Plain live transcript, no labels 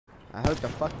I hope the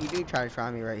fuck you do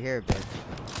try me right here,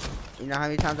 bitch. You know how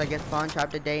many times I get spawn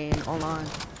trapped a day in online?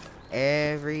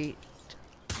 Every...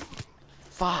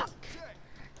 Fuck!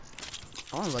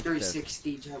 I wanna look at this.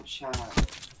 360 jump shot.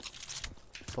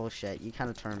 Bullshit. You kind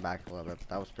of turned back a little bit, but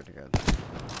that was pretty good.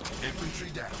 Infantry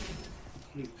down.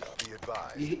 Be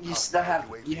advised. You still have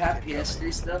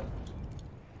PS3 stuff?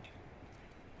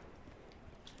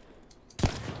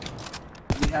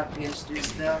 You have PS3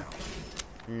 still?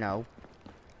 No.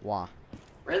 Why?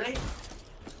 Really?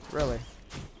 Really?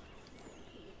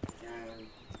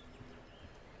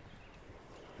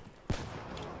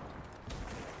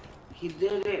 He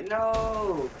did it.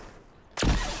 No.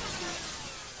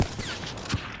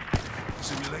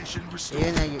 Simulation restored.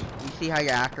 Even though you see how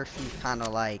your accuracy's kind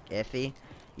of like iffy,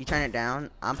 you turn it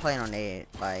down. I'm playing on 8.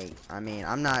 Like, I mean,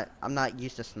 I'm not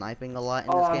used to sniping a lot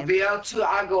in this game. BL2,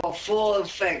 I go full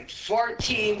effect.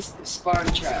 14 spawn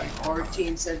trap.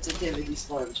 14 sensitivity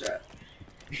spawn trap.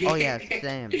 Oh yeah,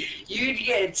 same. You'd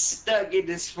get stuck in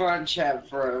this spawn trap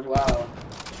for a while.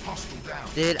 Hostile down.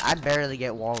 Dude, I barely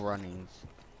get wall runnings.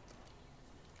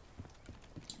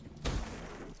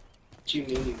 What you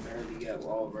mean you barely get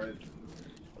wall run?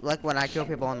 Like when I kill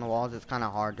people on the walls, it's kind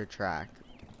of hard to track.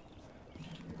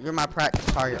 You're my practice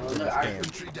target for this game.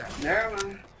 Infantry down. Never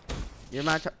mind. You're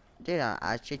my dude.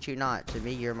 I shit you not. To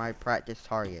me, you're my practice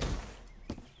target.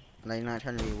 Like, you're not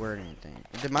trying to be weird or anything.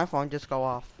 Did my phone just go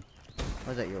off? Or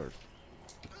was that yours?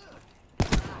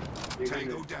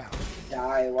 Tango down.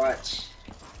 Die, watch.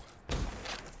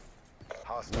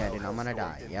 Yeah, dude, I'm gonna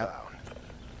die. Yep.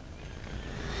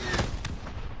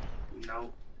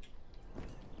 No.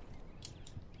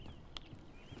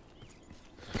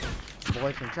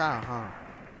 Boys can try, huh?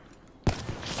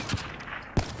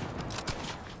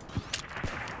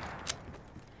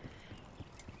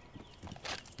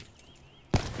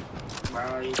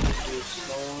 Wow, you can do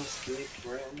slow, stick,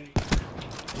 really?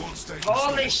 Won't stay.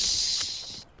 Holy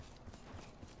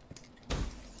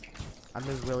I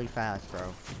move really fast, bro.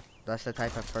 That's the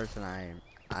type of person I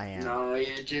am. No,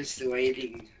 you're just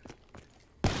waiting.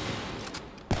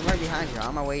 I'm right behind you.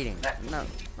 I'm waiting. No,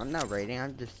 I'm not waiting.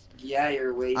 I'm just. Yeah,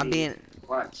 you're waiting. I'm being.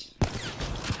 Watch. EKI.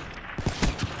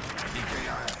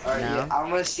 Alright, No. yeah, I'm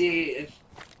gonna see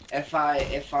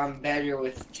if I'm better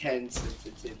with 10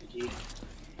 sensitivity.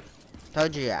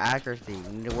 Told you, accuracy. You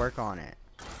need to work on it.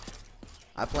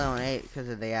 I play on 8 because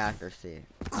of the accuracy.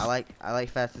 I like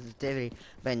fast sensitivity,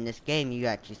 but in this game you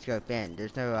actually scope in.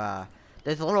 There's no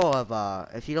there's a little of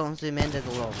if you don't zoom in, there's a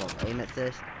little of aim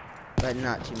assist, but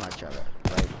not too much of it.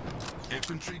 Like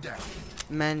Infantry down.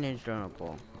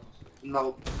 manageable.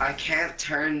 No, I can't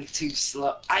turn too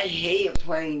slow. I hate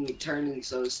turning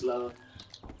so slow.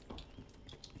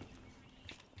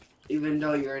 Even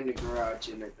though you're in the garage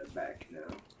and at the back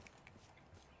now.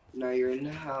 Now you're in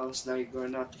the house, now you're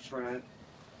going out the front.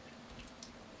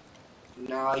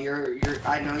 Now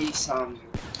I know you saw me.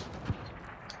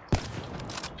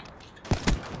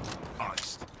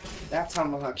 Iced. That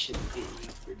tomahawk should have hit you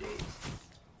for days.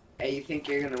 Hey, you think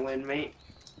you're gonna win, mate?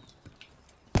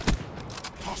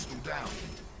 Hostile down.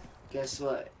 Guess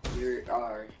what? You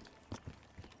are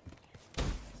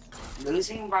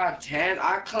losing by 10.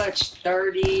 I clutched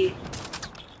 30.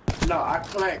 No, I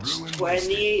clutched Ruin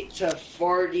 20 to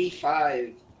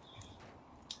 45.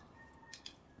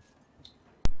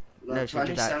 No, Look, she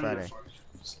did that 27 to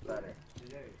Friday. 40.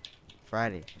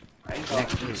 Friday. I ain't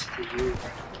Next going week. to you.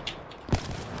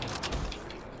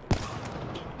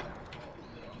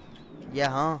 Yeah,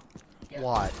 huh?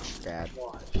 Watch, Dad.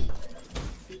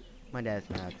 My dad's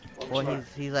mad. Well,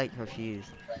 he's like confused.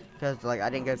 Cause like I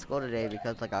didn't go to school today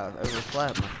because like I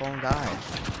overslept. My phone died.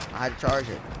 I had to charge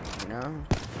it. You know?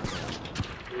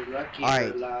 You're lucky Alright.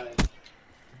 you're alive.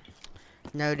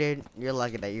 No, dude. You're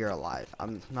lucky that you're alive.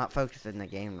 I'm not focused in the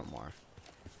game no more.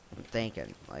 I'm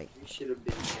thinking like You should have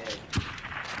been dead.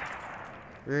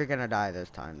 we're gonna die this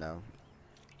time though.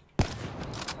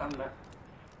 I'm not.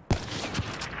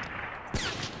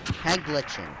 Head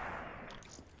glitching.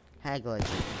 Head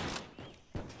glitching.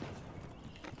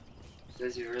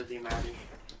 Does it really matter?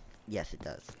 Yes, it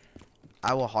does.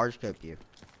 I will hardscope you.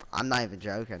 I'm not even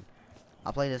joking.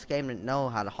 I play this game to know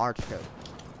how to hardscope.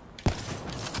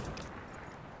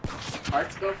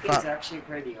 Hardscope is actually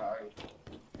pretty hard.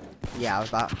 Yeah, I was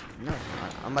about. No,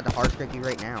 I'm about to hardscope you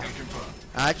right now. Can confirm.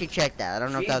 I actually checked that. I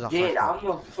don't know if that was a did. hardscope. I'm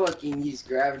gonna fucking use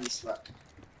gravity slap.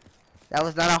 That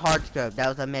was not a hard scope. That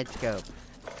was a mid scope.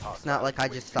 It's not like I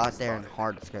just sat there and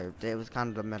hard scoped. It was kind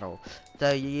of the middle.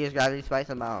 So you use gravity spikes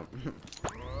about.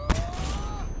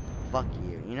 Fuck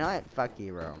you. You know what? Fuck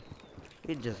you, bro.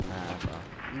 You're just mad, bro.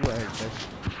 You are just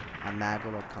a mad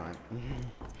little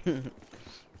cunt.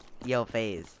 Yo,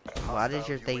 FaZe. Why does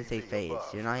your Hostile thing say UAV FaZe?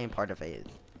 above. You're not even part of FaZe.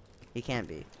 You can't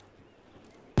be.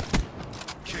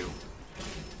 Kill.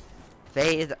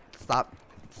 FaZe, stop.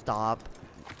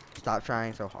 Stop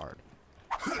trying so hard.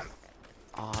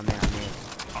 Oh man, I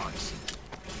missed. Ice.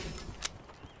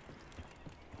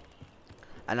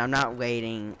 And I'm not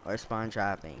waiting or spawn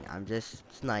trapping. I'm just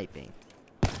sniping.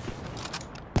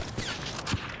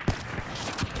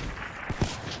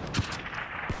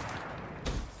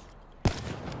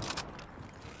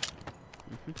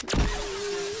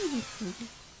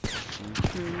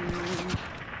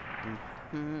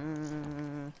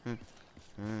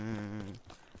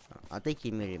 I think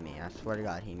he muted me. I swear to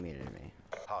God, he muted me.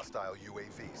 Hostile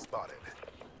UAV spotted.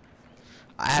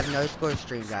 I have no score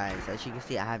streak, guys. As you can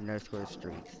see, I have no score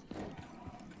streaks.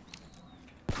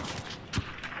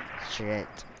 Shit.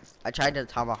 I tried to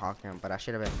tomahawk him, but I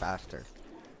should have been faster.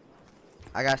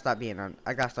 I gotta stop being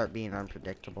I gotta start being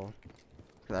unpredictable.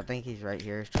 Cause I think he's right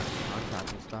here, trying to on top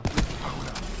and stuff.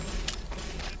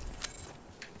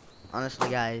 Honestly,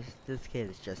 guys, this kid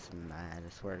is just mad. I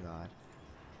swear to God.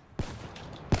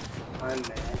 I'm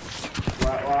mad.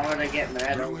 Why would I get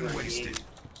mad over Ruin a game? wasted.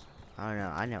 I don't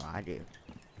know. I know I do.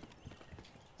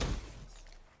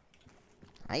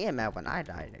 I get mad when I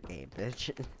die in a game,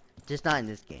 bitch. Just not in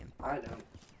this game. I don't.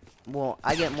 Well,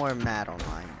 I get more mad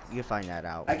online. You can find that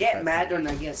out. I get That's mad it. when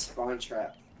I get spawn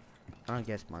trap. I don't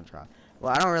get Montreal.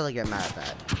 Well, I don't really get mad at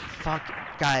that. Fuck,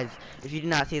 guys. If you did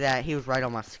not see that, he was right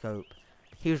on my scope.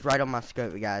 He was right on my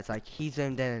scope, guys. Like, he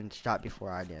zoomed in and shot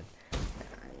before I did.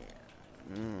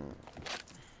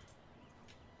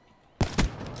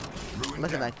 Ruin Look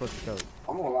at down. that quick scope.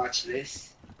 I'm gonna watch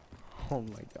this. Oh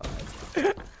my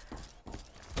God.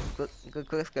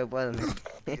 Quick scope, wasn't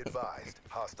Be it? advised.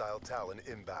 Hostile Talon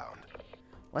inbound.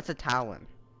 What's a Talon?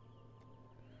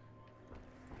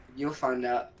 You'll find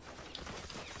out.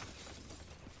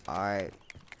 Alright.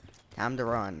 Time to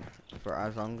run. For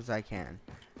as long as I can.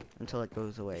 Until it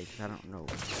goes away, because I don't know.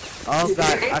 Oh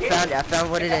God, I found it. I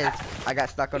found what it is. I got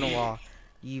stuck on the wall.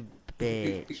 You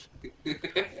bitch.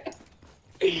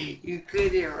 You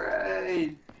couldn't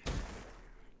run.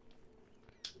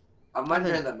 I'm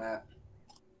under the map.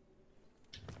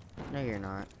 No, you're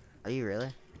not. Are you really?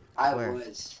 I Where?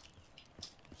 was.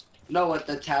 No, with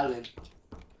the talent.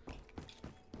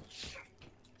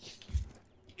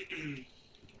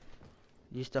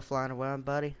 You still flying around,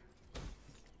 buddy?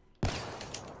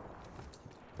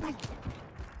 Oh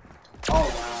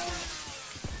wow.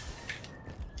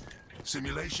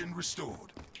 Simulation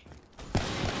restored.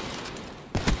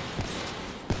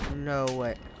 No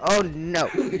way. Oh no.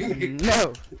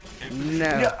 No.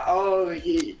 No. Oh,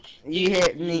 You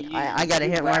hit me. I got a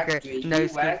hit marker. Me. No You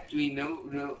scope. whacked me.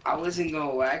 No. I wasn't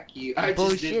gonna whack you. I just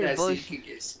Bullshit, did that so you bullshit. could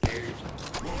get scared.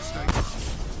 Wall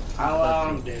state.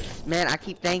 I'll this. Man, I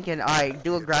keep thinking, alright,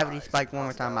 do a Be gravity advised. spike one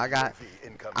more time. I got UAV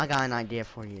incoming. an idea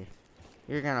for you.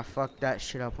 You're gonna fuck that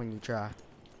shit up when you try.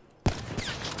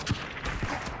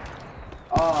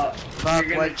 Oh, Fuck,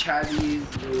 you're gonna what? try to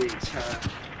use Louis, huh?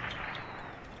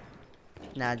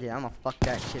 Nah, dude, I'm gonna fuck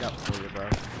that shit up for you, bro.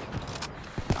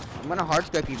 I'm gonna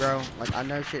hardscope you, bro. Like, I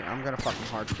know shit, I'm gonna fucking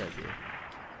hardscope you.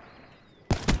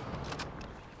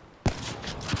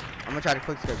 I'm gonna try to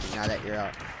quickscope you now that you're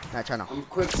out. Not trying to. I'm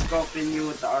quick scoping you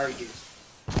with the Argus.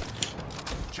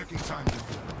 Checking time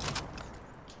filter.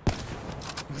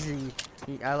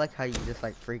 I like how you just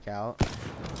like freak out.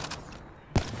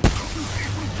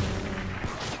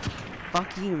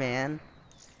 Fuck you, man.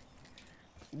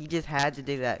 You just had to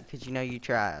do that because you know you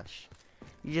trash.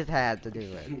 You just had to do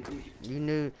it. You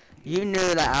knew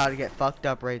that I would get fucked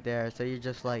up right there, so you're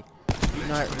just like, you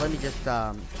know what, let me just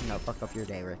fuck up your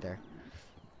day right there.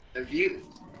 If you,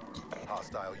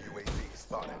 Hostile UAV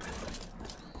spotted.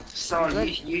 so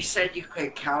you said you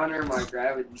could counter my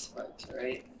gravity spikes,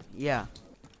 right? Yeah.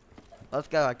 Let's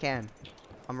go, I can.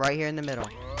 I'm right here in the middle.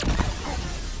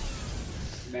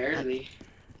 Barely.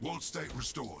 Wall state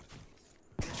restored.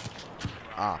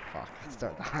 Ah, fuck.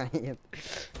 Start dying.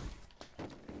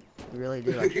 You really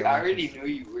do like I already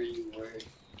knew where you were.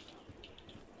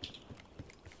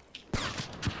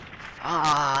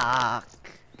 Fuck.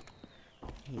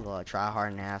 You little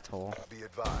tryhard asshole. Be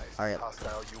advised. Alright.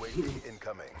 Hostile UAV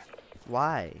incoming.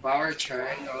 Why? While we're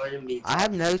trying, I wouldn't be. I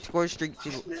have no score streaks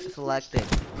selected.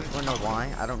 You wanna know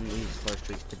why? I don't need score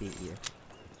streaks to beat you.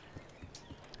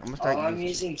 I'm gonna start Oh, I'm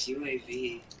using. using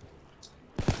UAV.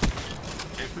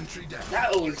 Infantry down.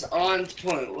 That was on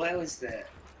point. What was that?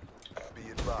 Be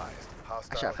advised.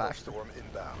 Hostile shot fast. storm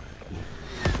inbound.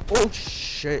 Oh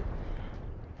shit.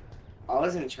 I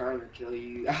wasn't trying to kill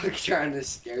you. I was trying to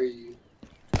scare you.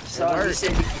 So you worked.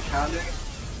 said you could counter?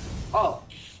 Oh,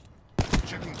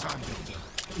 Checking time filter.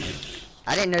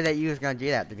 I didn't know that you was gonna do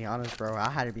that, to be honest, bro. I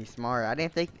had to be smart. I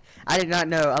did not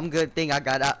know. I'm good thing I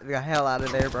got out, the hell out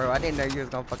of there, bro. I didn't know you was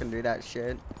gonna fucking do that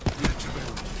shit. Glitch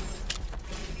available.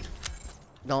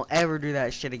 Don't ever do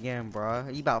that shit again, bro.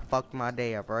 You about fucked my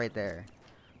day up right there.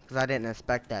 Cause I didn't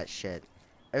expect that shit.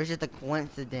 It was just a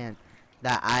coincidence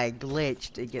that I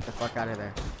glitched to get the fuck out of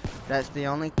there. That's the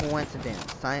only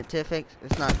coincidence. Scientific,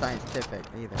 it's not scientific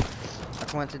either. A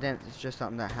coincidence is just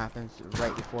something that happens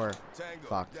right before.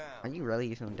 Fuck. Are you really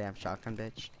using a damn shotgun,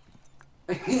 bitch?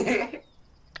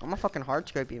 I'm a fucking hard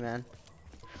scope you, man.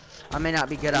 I may not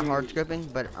be good at hard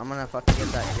scoping, but I'm gonna fucking get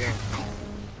that here.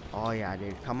 Oh yeah,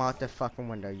 dude. Come out the fucking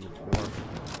window, you whore.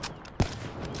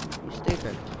 You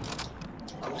stupid.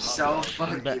 I'm so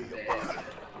fucking dead.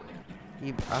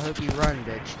 I hope you run,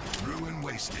 bitch. Ruin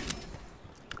wasted.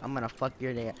 I'm gonna fuck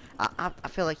your day. I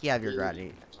feel like you have your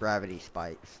gravity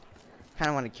spikes.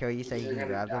 Kinda wanna kill you so you can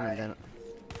grab them and then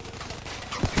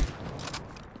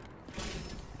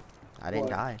I didn't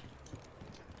die.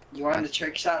 You want the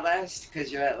trick shot last?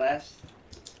 Cause you're at last?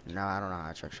 No, I don't know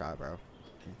how to trick shot, bro.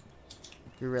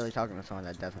 You're really talking to someone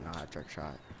that doesn't know how to trick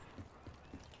shot.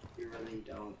 You really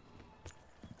don't.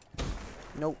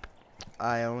 Nope.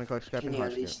 I only go scrap Can and you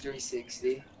hard at least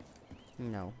 360?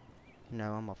 No.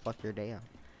 No, I'm gonna fuck your day up.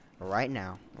 Right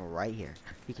now. Right here.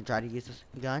 You can try to use this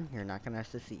gun, you're not gonna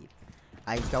succeed.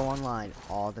 I go online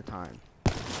all the time.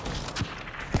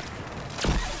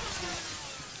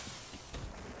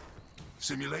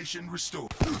 Simulation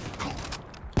restored.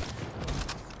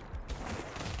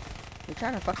 You're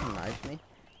trying to fucking knife me?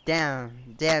 Damn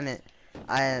it.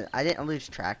 I didn't lose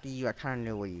track of you, I kinda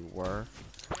knew where you were.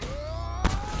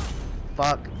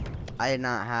 Fuck. I did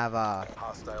not have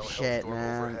Hostile shit, Hellstorm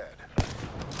man. overhead.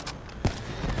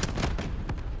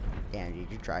 Damn,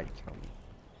 dude, you tried to kill me.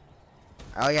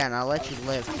 Oh yeah, and I'll let you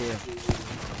live too.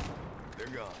 They're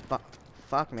gone.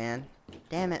 Fuck, man.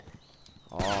 Damn it.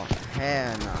 Oh,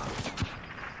 hell no.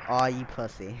 Oh, you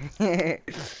pussy.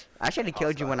 I should have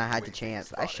killed you when I had the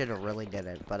chance. I should have really did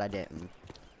it, but I didn't.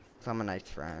 So I'm a nice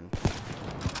friend.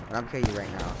 But I'm killing you right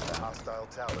now. So. Hostile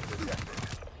tower detected.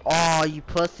 Oh, you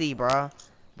pussy, bro.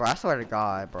 Bro, I swear to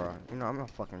God, bro. You know, I'm gonna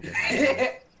fucking just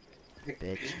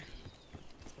bitch.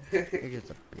 You're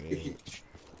just a bitch.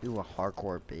 You a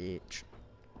hardcore bitch.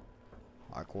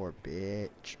 Hardcore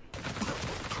bitch.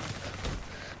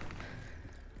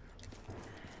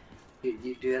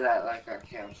 You do that like I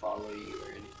can't follow you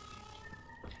or anything.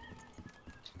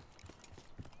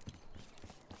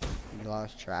 You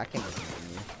lost track of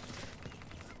me.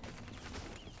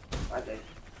 I did.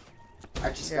 I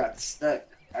just got stuck.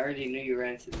 I already knew you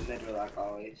ran to the middle like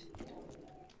always.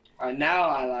 Now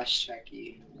I lost track of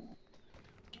you.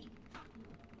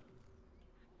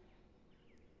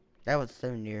 That was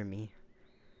so near me.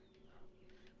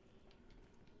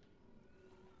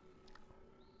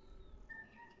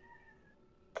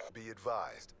 Be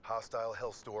advised. Hostile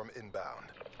Hellstorm inbound.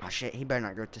 Oh shit, he better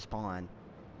not go to spawn.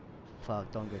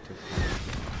 Fuck, don't go to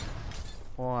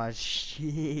spawn. Oh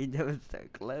shit, that was so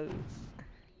close.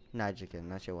 Nah, you kidding,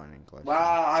 that shit wasn't in close.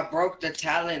 Wow, I broke the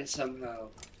talent somehow.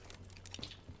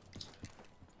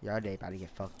 Y'all day about to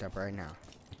get fucked up right now.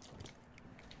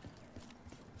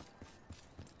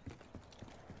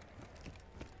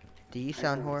 Do you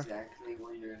sound whore? Exactly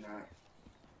where you're not.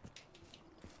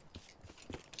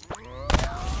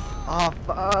 Oh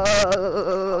fuck!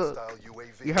 Hostile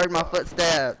UAV. You heard my above.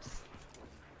 footsteps.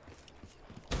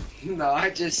 No, I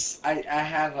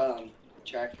have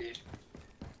tracker.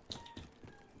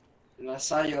 And I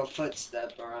saw your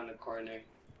footstep around the corner.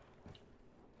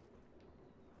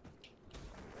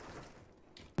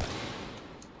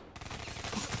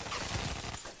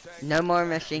 No more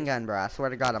machine gun, bro. I swear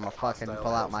to God, I'm gonna fucking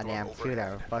pull out my damn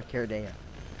pseudo. Fuck your day.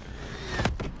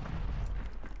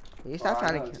 You stop I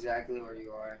trying know to. exactly where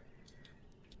you are.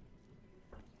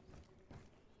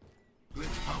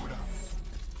 Glitch powered up.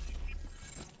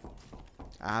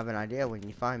 I have an idea when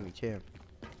you find me too.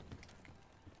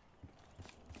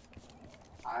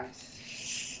 I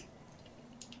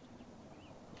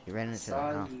You ran into the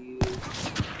saw house. you.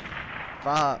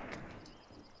 Fuck.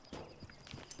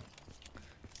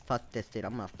 Fuck this dude.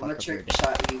 I'm gonna I'm fuck gonna up your trick day.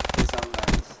 shot you because I'm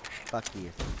nice. Fuck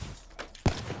you.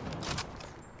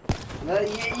 No,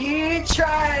 you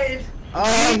tried!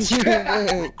 Oh, you tried!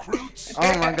 bitch. Recruits.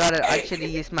 Oh my God, I should have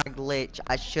used my glitch.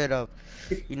 I should have.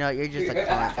 You know, you're just a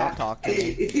cunt. Don't talk to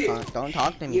me. Cunt. Don't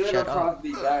talk to me. You would Shut have up.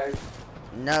 probably died.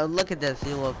 No, look at this,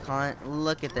 you little cunt.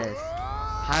 Look at this.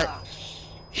 How?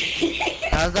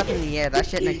 I was up in the air. That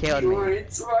shouldn't have killed You me.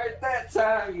 weren't smart that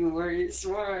time. You weren't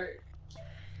smart.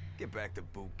 Get back to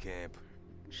boot camp.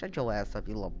 Shut your ass up,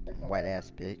 you little white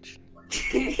ass bitch.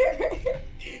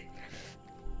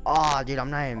 Oh, dude, I'm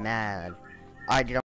not even mad. Alright, dude.